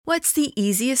What's the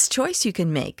easiest choice you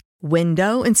can make?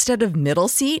 Window instead of middle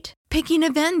seat? Picking a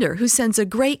vendor who sends a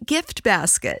great gift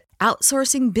basket?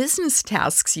 Outsourcing business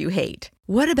tasks you hate?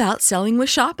 What about selling with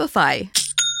Shopify?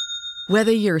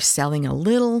 Whether you're selling a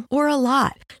little or a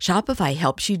lot, Shopify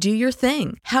helps you do your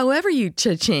thing, however you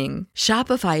cha-ching.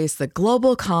 Shopify is the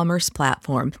global commerce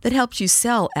platform that helps you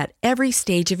sell at every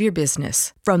stage of your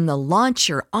business. From the launch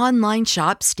your online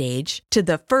shop stage to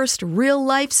the first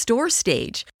real-life store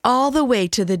stage, all the way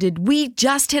to the did we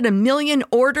just hit a million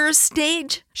orders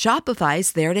stage.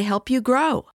 Shopify's there to help you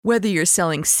grow. Whether you're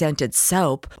selling scented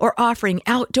soap or offering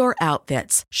outdoor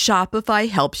outfits, Shopify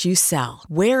helps you sell.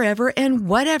 Wherever and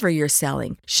whatever you're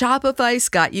selling, Shopify's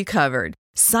got you covered.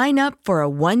 Sign up for a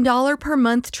 $1 per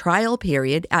month trial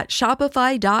period at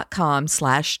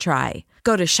shopify.com/try.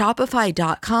 Go to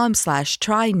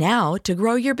shopify.com/try now to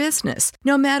grow your business,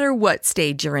 no matter what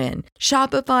stage you're in.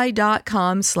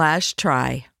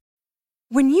 Shopify.com/try.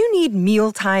 When you need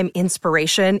mealtime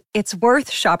inspiration, it's worth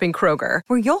shopping Kroger,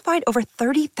 where you'll find over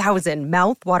 30,000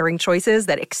 mouth-watering choices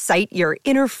that excite your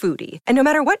inner foodie. And no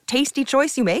matter what tasty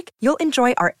choice you make, you'll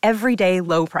enjoy our everyday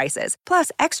low prices,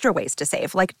 plus extra ways to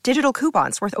save, like digital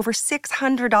coupons worth over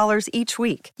 $600 each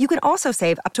week. You can also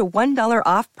save up to $1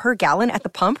 off per gallon at the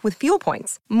pump with fuel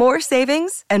points. More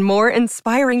savings and more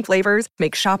inspiring flavors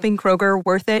make shopping Kroger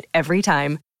worth it every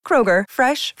time. Kroger,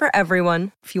 fresh for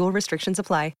everyone. Fuel restrictions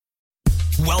apply.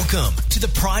 Welcome to the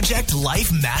Project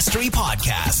Life Mastery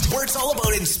Podcast, where it's all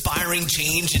about inspiring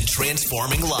change and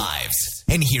transforming lives.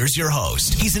 And here's your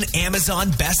host. He's an Amazon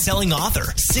best-selling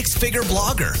author, six-figure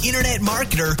blogger, internet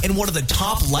marketer, and one of the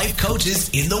top life coaches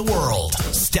in the world,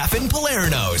 Stefan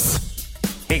Palernos.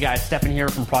 Hey guys, Stefan here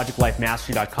from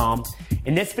ProjectLifeMastery.com.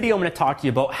 In this video, I'm going to talk to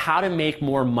you about how to make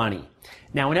more money.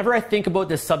 Now, whenever I think about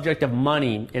the subject of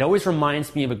money, it always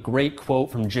reminds me of a great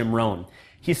quote from Jim Rohn.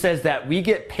 He says that we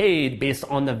get paid based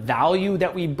on the value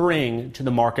that we bring to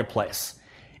the marketplace.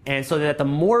 And so that the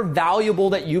more valuable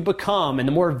that you become and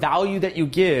the more value that you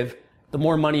give, the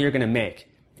more money you're going to make.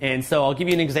 And so I'll give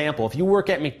you an example. If you work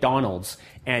at McDonald's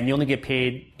and you only get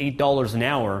paid $8 an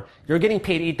hour, you're getting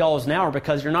paid $8 an hour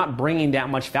because you're not bringing that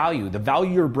much value. The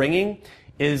value you're bringing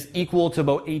is equal to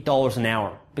about $8 an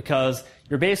hour because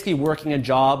you're basically working a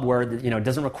job where, it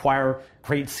doesn't require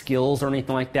great skills or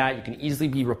anything like that. You can easily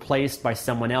be replaced by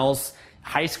someone else.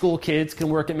 High school kids can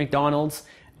work at McDonald's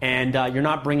and you're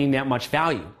not bringing that much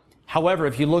value. However,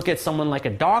 if you look at someone like a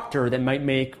doctor that might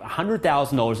make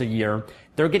 $100,000 a year,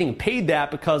 they're getting paid that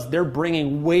because they're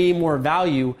bringing way more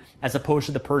value as opposed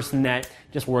to the person that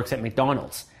just works at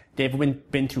McDonald's. They've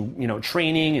been to,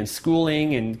 training and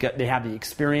schooling and they have the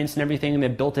experience and everything and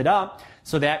they've built it up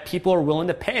so that people are willing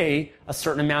to pay a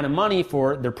certain amount of money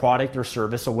for their product or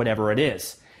service or whatever it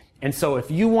is. And so if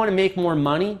you want to make more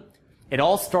money, it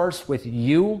all starts with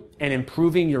you and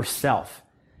improving yourself.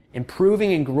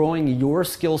 Improving and growing your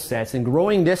skill sets and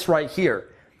growing this right here.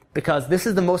 Because this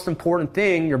is the most important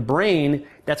thing, your brain,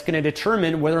 that's going to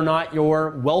determine whether or not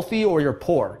you're wealthy or you're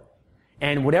poor.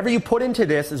 And whatever you put into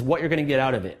this is what you're going to get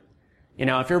out of it.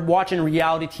 If you're watching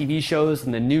reality TV shows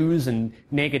and the news and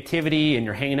negativity and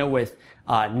you're hanging out with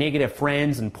negative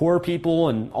friends and poor people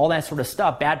and all that sort of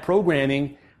stuff, bad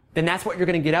programming, then that's what you're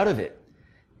going to get out of it.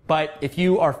 But if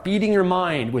you are feeding your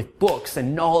mind with books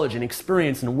and knowledge and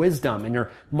experience and wisdom and you're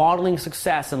modeling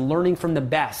success and learning from the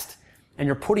best and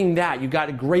you're putting that, you've got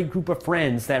a great group of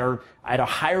friends that are at a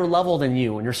higher level than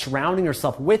you and you're surrounding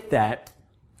yourself with that,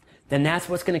 then that's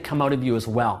what's going to come out of you as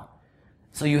well.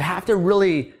 So you have to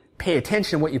really pay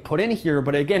attention to what you put in here,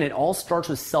 but again, it all starts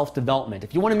with self-development.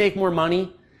 If you want to make more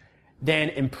money, then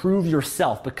improve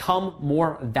yourself, become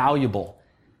more valuable.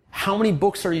 How many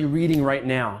books are you reading right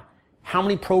now? How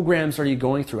many programs are you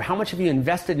going through? How much have you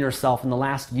invested in yourself in the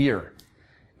last year?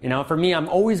 For me, I'm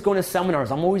always going to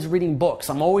seminars. I'm always reading books.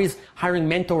 I'm always hiring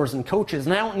mentors and coaches,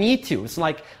 and I don't need to. It's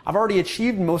like I've already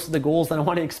achieved most of the goals that I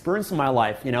want to experience in my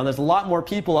life. There's a lot more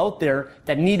people out there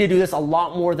that need to do this a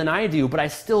lot more than I do, but I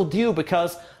still do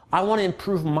because I want to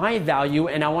improve my value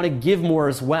and I want to give more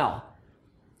as well.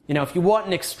 If you want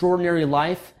an extraordinary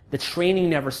life, the training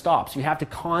never stops. You have to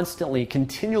constantly,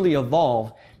 continually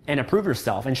evolve and improve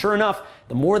yourself. And sure enough,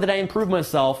 the more that I improve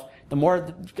myself, the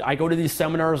more I go to these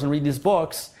seminars and read these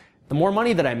books, the more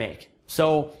money that I make.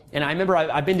 So, and I remember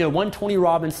I've been to one Tony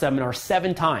Robbins seminar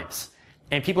 7 times.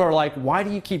 And people are like, why do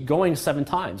you keep going 7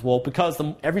 times? Well, because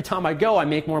every time I go, I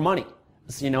make more money.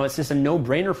 It's just a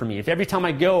no-brainer for me. If every time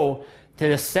I go to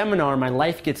the seminar, my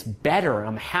life gets better,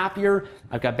 I'm happier,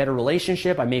 I've got better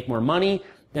relationship, I make more money,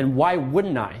 then why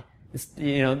wouldn't I?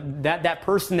 That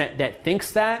person that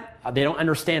thinks that, they don't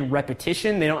understand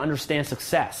repetition, they don't understand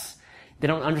success. They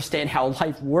don't understand how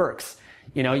life works.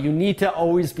 You need to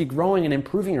always be growing and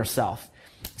improving yourself.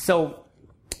 So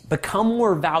become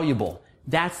more valuable.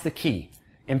 That's the key.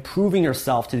 Improving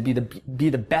yourself to be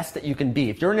the best that you can be.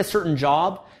 If you're in a certain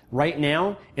job right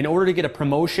now, in order to get a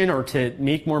promotion or to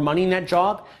make more money in that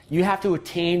job, you have to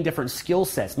attain different skill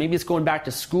sets. Maybe it's going back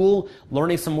to school,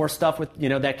 learning some more stuff with,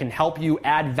 that can help you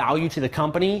add value to the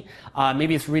company.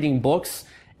 Maybe it's reading books.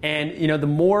 And, the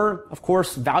more, of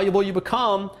course, valuable you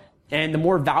become and the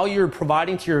more value you're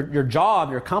providing to your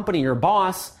job, your company, your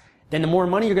boss, then the more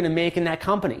money you're going to make in that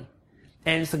company.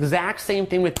 And it's the exact same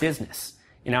thing with business.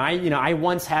 I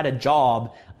once had a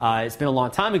job, it's been a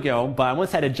long time ago, but I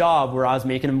once had a job where I was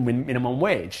making minimum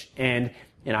wage. And,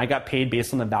 I got paid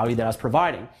based on the value that I was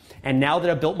providing. And now that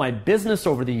I've built my business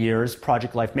over the years,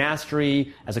 Project Life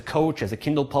Mastery, as a coach, as a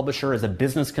Kindle publisher, as a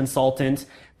business consultant,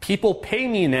 people pay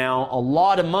me now a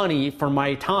lot of money for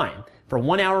my time, for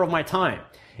 1 hour of my time.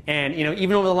 And,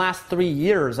 even over the last 3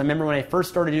 years, I remember when I first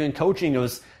started doing coaching, it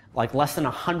was like less than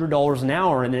 $100 an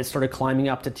hour, and then it started climbing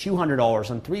up to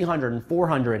 $200 and $300 and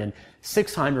 $400 and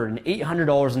 $600 and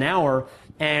 $800 an hour.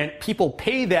 And people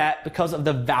pay that because of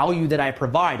the value that I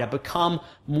provide. I become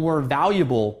more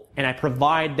valuable, and I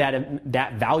provide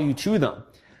that value to them.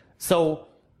 So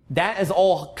that has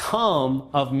all come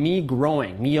of me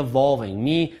growing, me evolving,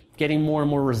 me getting more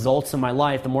and more results in my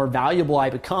life. The more valuable I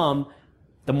become,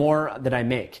 the more that I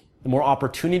make, the more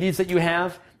opportunities that you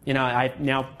have. I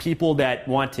now people that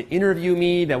want to interview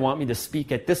me, that want me to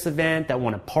speak at this event, that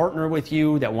want to partner with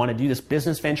you, that want to do this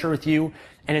business venture with you.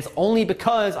 And it's only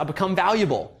because I become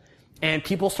valuable and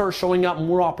people start showing up,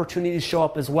 more opportunities show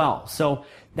up as well. So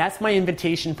that's my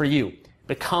invitation for you.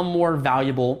 Become more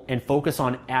valuable and focus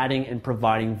on adding and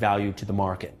providing value to the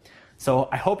market. So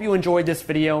I hope you enjoyed this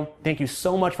video. Thank you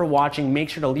so much for watching. Make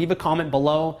sure to leave a comment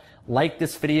below, like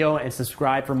this video, and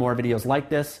subscribe for more videos like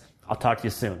this. I'll talk to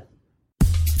you soon.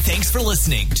 Thanks for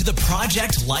listening to the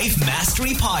Project Life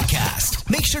Mastery Podcast.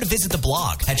 Make sure to visit the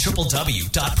blog at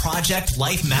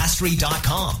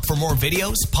www.projectlifemastery.com for more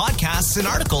videos, podcasts, and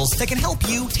articles that can help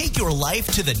you take your life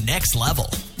to the next level.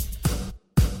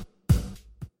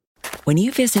 When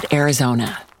you visit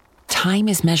Arizona, time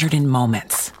is measured in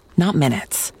moments, not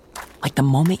minutes. Like the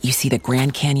moment you see the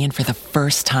Grand Canyon for the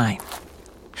first time.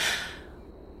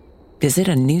 Visit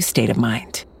a new state of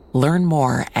mind. Learn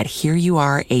more at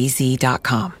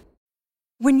hereyouareaz.com.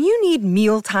 When you need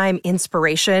mealtime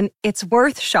inspiration, it's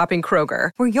worth shopping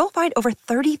Kroger, where you'll find over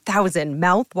 30,000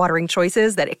 mouth-watering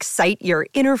choices that excite your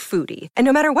inner foodie. And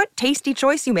no matter what tasty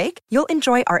choice you make, you'll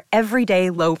enjoy our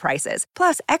everyday low prices,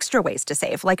 plus extra ways to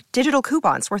save, like digital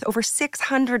coupons worth over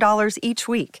 $600 each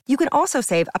week. You can also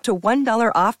save up to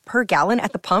 $1 off per gallon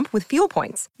at the pump with fuel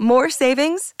points. More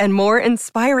savings and more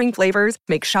inspiring flavors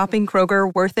make shopping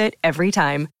Kroger worth it every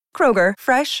time. Kroger,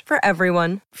 fresh for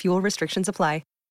everyone. Fuel restrictions apply.